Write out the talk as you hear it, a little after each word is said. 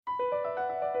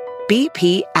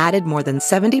BP added more than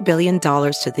 $70 billion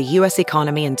to the U.S.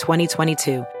 economy in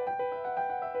 2022.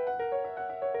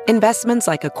 Investments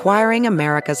like acquiring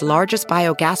America's largest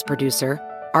biogas producer,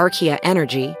 Archaea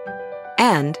Energy,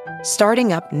 and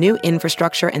starting up new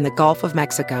infrastructure in the Gulf of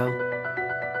Mexico.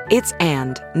 It's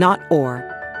and, not or.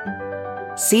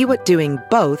 See what doing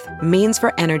both means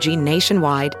for energy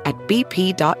nationwide at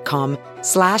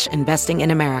bp.com/investing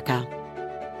in America.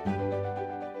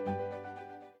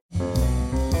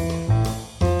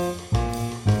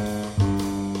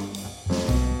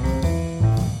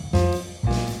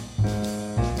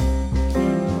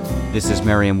 This is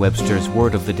Merriam-Webster's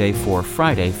Word of the Day for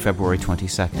Friday, February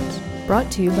 22nd.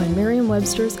 Brought to you by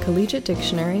Merriam-Webster's Collegiate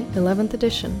Dictionary, 11th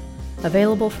edition.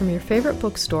 Available from your favorite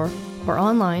bookstore or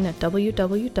online at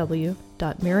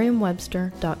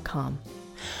www.merriam-webster.com.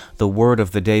 The word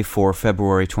of the day for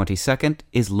February 22nd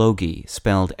is logy,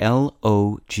 spelled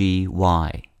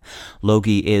L-O-G-Y.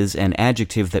 Logy is an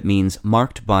adjective that means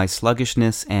marked by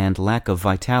sluggishness and lack of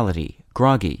vitality,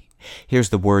 groggy. Here's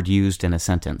the word used in a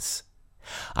sentence.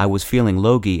 I was feeling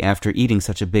logy after eating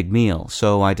such a big meal,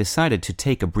 so I decided to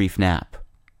take a brief nap.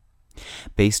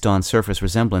 Based on surface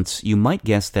resemblance, you might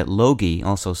guess that logy,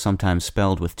 also sometimes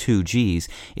spelled with 2 G's,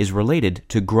 is related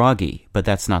to groggy, but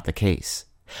that's not the case.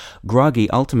 Groggy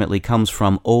ultimately comes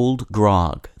from Old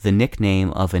Grog, the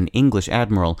nickname of an English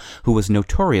admiral who was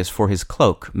notorious for his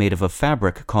cloak made of a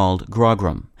fabric called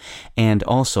grogram, and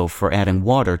also for adding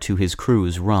water to his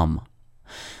crew's rum.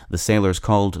 The sailors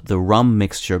called the rum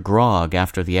mixture grog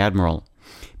after the admiral.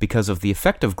 Because of the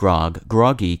effect of grog,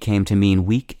 groggy came to mean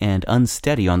weak and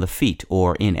unsteady on the feet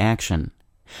or in action.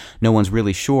 No one's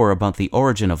really sure about the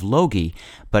origin of logy,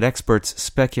 but experts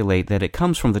speculate that it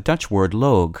comes from the Dutch word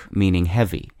log, meaning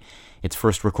heavy. Its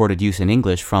first recorded use in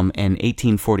English from an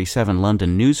 1847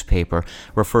 London newspaper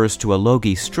refers to a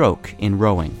logy stroke in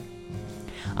rowing.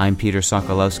 I'm Peter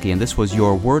Sokolowski, and this was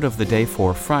your Word of the Day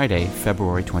for Friday,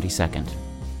 February 22nd.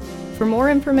 For more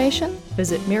information,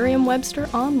 visit Merriam-Webster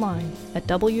online at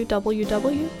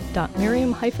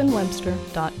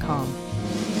www.merriam-webster.com.